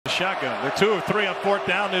shotgun. They're 2 of 3 on 4th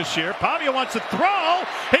down this year. Pavia wants to throw.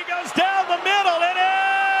 He goes down the middle. It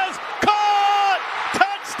is caught.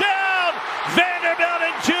 Touchdown. Vanderbilt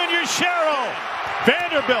and Junior Sherrill.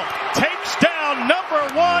 Vanderbilt takes down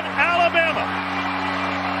 #1 Alabama.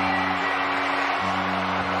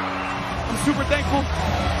 I'm super thankful.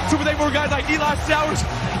 Super thankful for guys like Eli Sowers.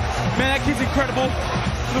 Man, that kid's incredible.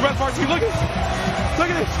 For the rest of our team, look at this. Look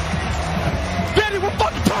at this. Vandy, we're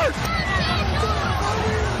fucking turned.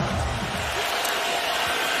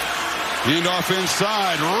 Handoff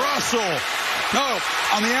inside. Russell. No,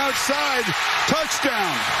 on the outside.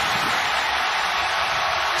 Touchdown.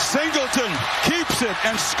 Singleton keeps it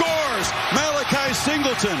and scores. Malachi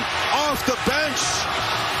Singleton off the bench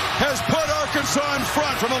has put Arkansas in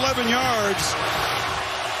front from 11 yards.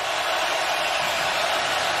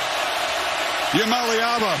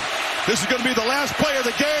 Yamaliaba. This is going to be the last play of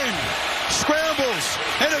the game. Scrambles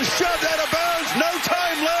and is shoved out of bounds. No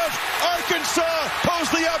time left. Arkansas pulls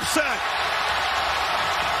the upset.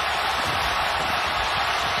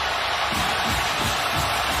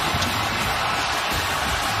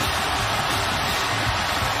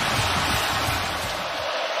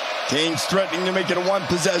 Canes threatening to make it a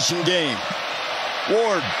one-possession game.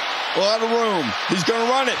 Ward, a lot of room. He's going to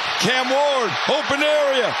run it. Cam Ward, open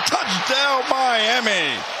area. Touchdown,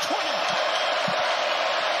 Miami.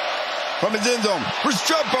 From his end zone,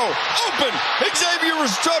 Restrepo, open. Xavier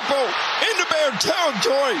Restrepo into Bear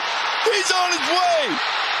territory. He's on his way.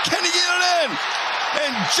 Can he get it in?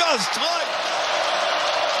 And just like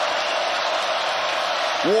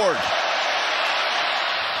Ward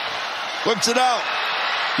whips it out.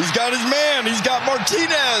 He's got his man. He's got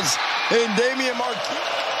Martinez and Damian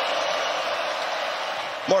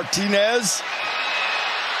Martinez.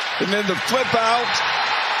 And then the flip out.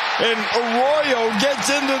 And Arroyo gets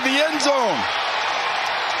into the end zone.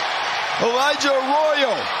 Elijah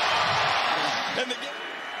Arroyo. And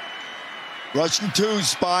rushing 2,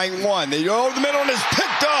 spying 1. They go over the middle and is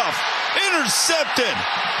picked off. Intercepted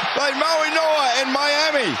by Maui Noah. And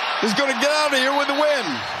Miami is going to get out of here with the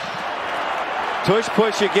win.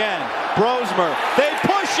 Push again. Brosmer. They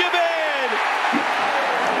push him in.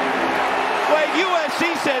 Wait,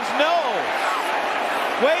 USC says no.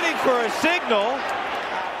 Waiting for a signal.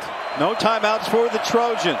 No timeouts for the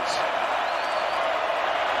Trojans.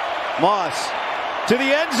 Moss to the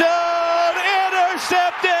end zone.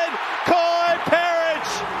 Intercepted. Coy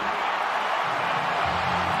Parrish.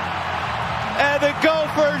 And the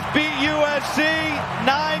Gophers beat USC.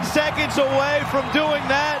 9 seconds away from doing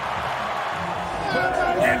that.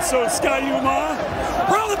 And so Scotty Umar,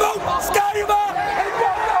 roll the boat, Scotty Umar.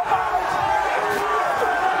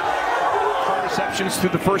 Receptions through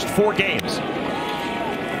the first 4 games.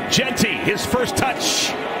 Genty, his first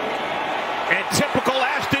touch. And typical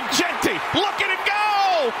Ashton Genty. Look at him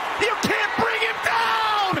go! You can't bring him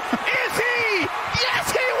down! Is he?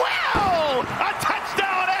 Yes, he will! A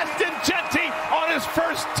touchdown, Ashton Genty on his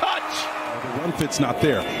first touch. The run fit's not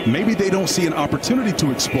there. Maybe they don't see an opportunity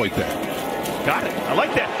to exploit that. Got it. I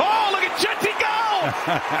like that. Oh, look at Genty go!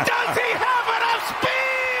 Does he have enough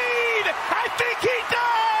speed? I think he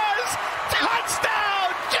does!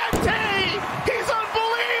 Touchdown, Genty! He's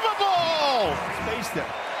unbelievable! Spaced it.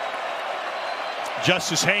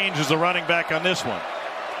 Justice Haynes is the running back on this one.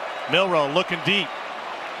 Milroe looking deep.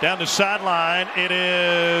 Down the sideline. It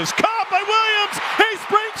is caught by Williams. He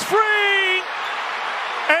springs free.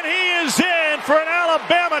 And he is in for an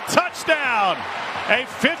Alabama touchdown. A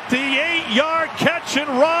 58-yard catch and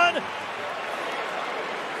run.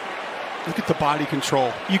 Look at the body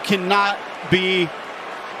control. You cannot be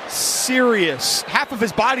serious. Half of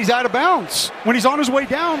his body's out of bounds when he's on his way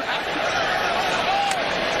down.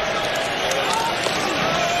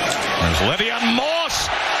 There's Le'Veon Moss,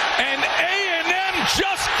 and A&M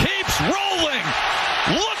just keeps rolling.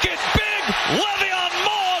 Look at big Le'Veon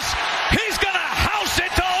Moss. He's going to house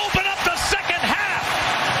it to open up the second half.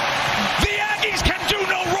 The Aggies can do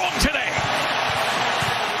no wrong today.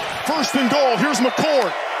 1st and goal. Here's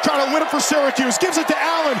McCord trying to win it for Syracuse. Gives it to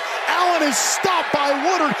Allen. Allen is stopped by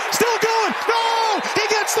Woodard. Still going. No! He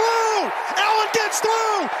gets through! Allen gets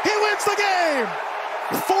through! He wins the game!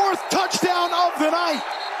 4th touchdown of the night.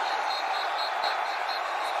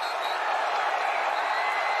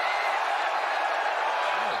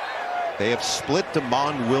 They have split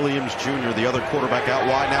Damon Williams Jr., the other quarterback out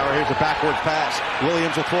wide. Now here's a backwards pass.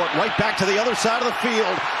 Williams will throw it right back to the other side of the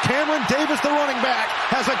field. Cameron Davis, the running back,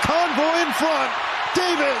 has a convoy in front.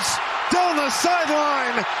 Davis down the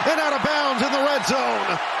sideline and out of bounds in the red zone.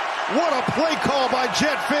 What a play call by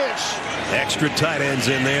Jet Fish. Extra tight ends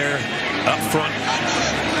in there up front.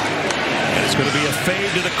 And it's going to be a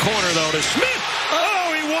fade to the corner, though, to Smith.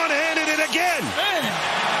 Oh, he won it. it again. Man.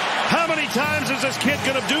 How many times is this kid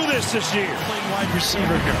going to do this year? Playing wide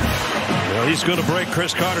receiver here. Well, he's going to break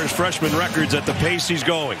Chris Carter's freshman records at the pace he's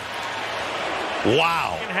going.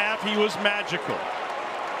 Wow. In half, he was magical.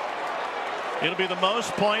 It'll be the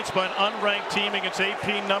most points by an unranked team against AP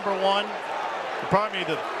 #1. Pardon me,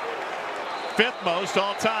 the 5th most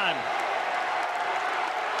all time.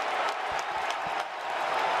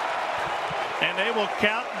 And they will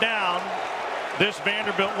count down this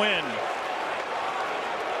Vanderbilt win.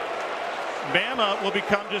 Bama will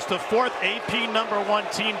become just the 4th AP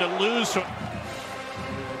 #1 team to lose.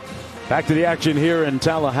 Back to the action here in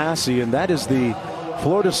Tallahassee, and that is the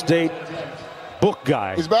Florida State book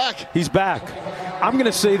guy. He's back. He's back. I'm going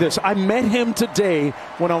to say this. I met him today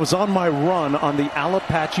when I was on my run on the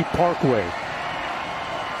Alapache Parkway.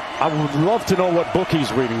 I would love to know what book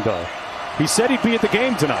he's reading, though. He said he'd be at the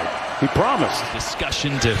game tonight. He promised.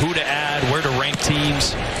 Discussion to who to add, where to rank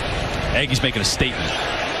teams. Aggie's making a statement.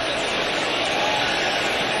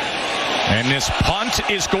 And this punt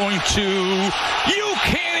is going to... You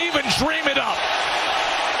can't even dream it up.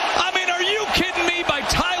 I mean, are you kidding me? By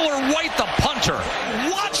Tyler White, the punter.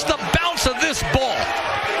 Watch the bounce of this ball.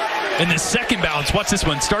 And the second bounce, watch this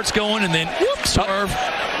one. Starts going and then, whoops, serve.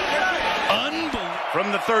 Unbelievable.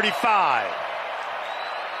 From the 35.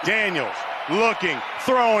 Daniels looking,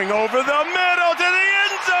 throwing over the middle to the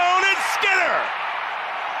end zone. It's Skinner.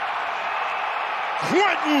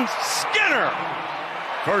 Quentin Skinner.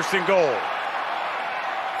 1st and goal.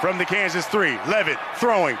 From the Kansas 3. Levitt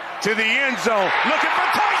throwing to the end zone. Looking for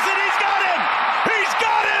Tyson. He's got him. He's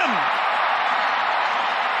got him.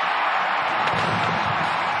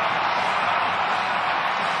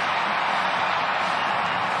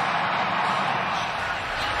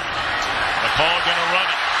 McCall going to run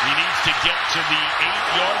it. He needs to get to the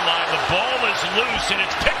 8-yard line. The ball is loose, and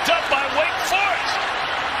it's picked up by Wake Forest.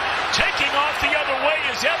 Taking off the other way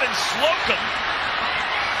is Evan Slocum.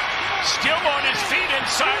 Still on his feet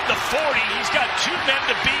inside the 40. He's got 2 men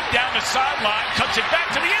to beat down the sideline. Cuts it back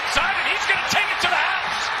to the inside, and he's going to take it to the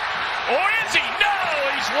house. Or is he? No,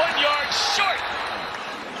 he's 1 yard short.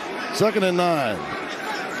 2nd and 9.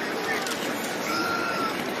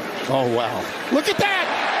 Oh, wow. Look at that.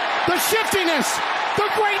 The shiftiness. The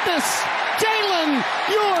greatness. Jalen,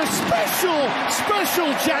 you're special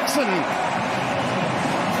Jackson.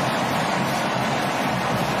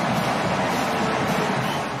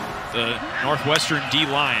 The Northwestern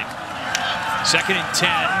D-line. 2nd and 10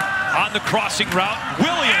 on the crossing route.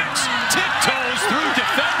 Williams tiptoes through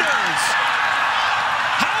defenders.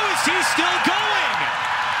 How is he still going?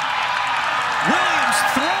 Williams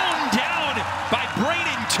thrown down by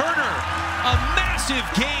Braden Turner. A massive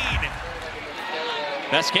gain.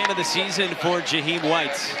 Best game of the season for Jaheim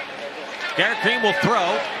White. Garrett Green will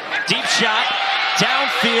throw. Deep shot.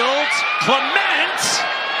 Downfield. Clement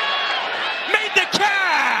made the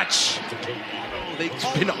catch. They've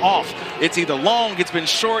been off. It's either long, it's been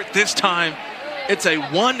short. This time, it's a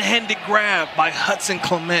one-handed grab by Hudson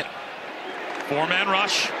Clement. 4-man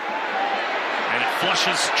rush. And it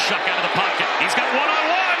flushes Shuck out of the pocket. He's got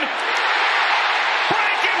one-on-one.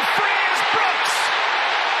 Breaking free is Brooks.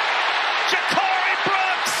 Ja'Cory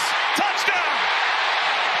Brooks. Touchdown.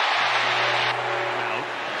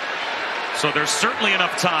 So there's certainly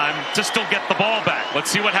enough time to still get the ball back.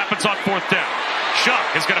 Let's see what happens on 4th down.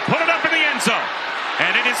 Shuck is going to put it up in the end zone.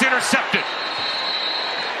 And it is intercepted.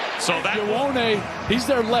 So that Iwone, he's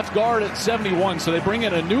their left guard at 71. So they bring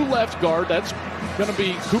in a new left guard. That's going to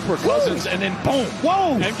be Cooper Cousins. Whoa. And then boom.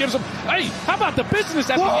 Whoa. And gives him, hey, how about the business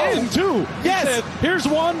at the end, too? Yes. He said, here's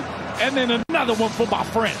one, and then another one for my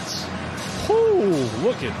friends. Ooh,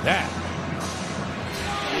 look at that.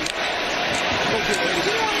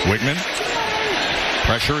 Wigman.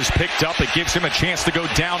 Pressure is picked up. It gives him a chance to go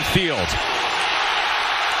downfield.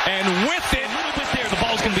 And with it, a little bit there, the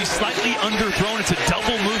ball's going to be slightly underthrown. It's a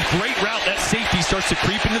double move. Great route. That safety starts to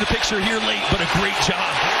creep into the picture here late, but a great job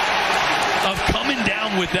of coming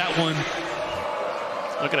down with that one.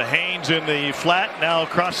 Look at Haynes in the flat, now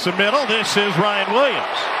across the middle. This is Ryan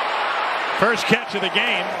Williams. First catch of the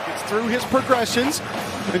game. Gets through his progressions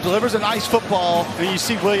and delivers a nice football. And you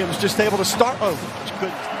see Williams just able to start. Oh, good.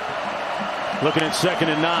 Looking at 2nd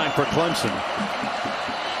and 9 for Clemson.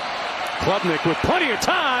 Klubnik with plenty of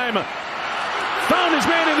time. Found his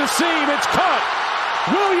man in the seam. It's caught.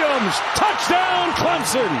 Williams, touchdown,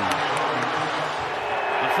 Clemson.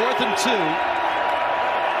 On 4th and 2.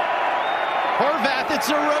 Horvath, it's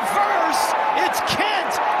a reverse. It's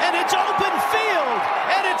Kent, and it's open field.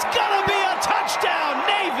 And it's going to be a touchdown,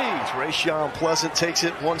 Navy. Rayshon Pleasant takes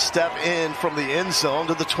it one step in from the end zone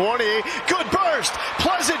to the 20. Good burst.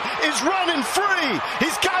 Pleasant is running free.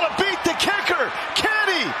 He's got to beat the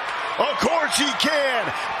he can.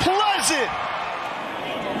 Pleasant.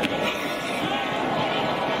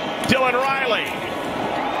 Dylan Riley.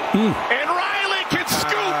 And Riley can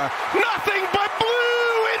scoop. Nothing but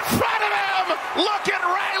blue in front of him. Look at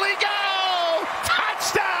Riley go.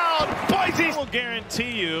 Touchdown. Boise. I will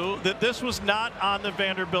guarantee you that this was not on the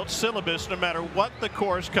Vanderbilt syllabus, no matter what the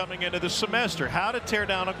course coming into the semester. How to tear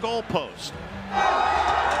down a goalpost.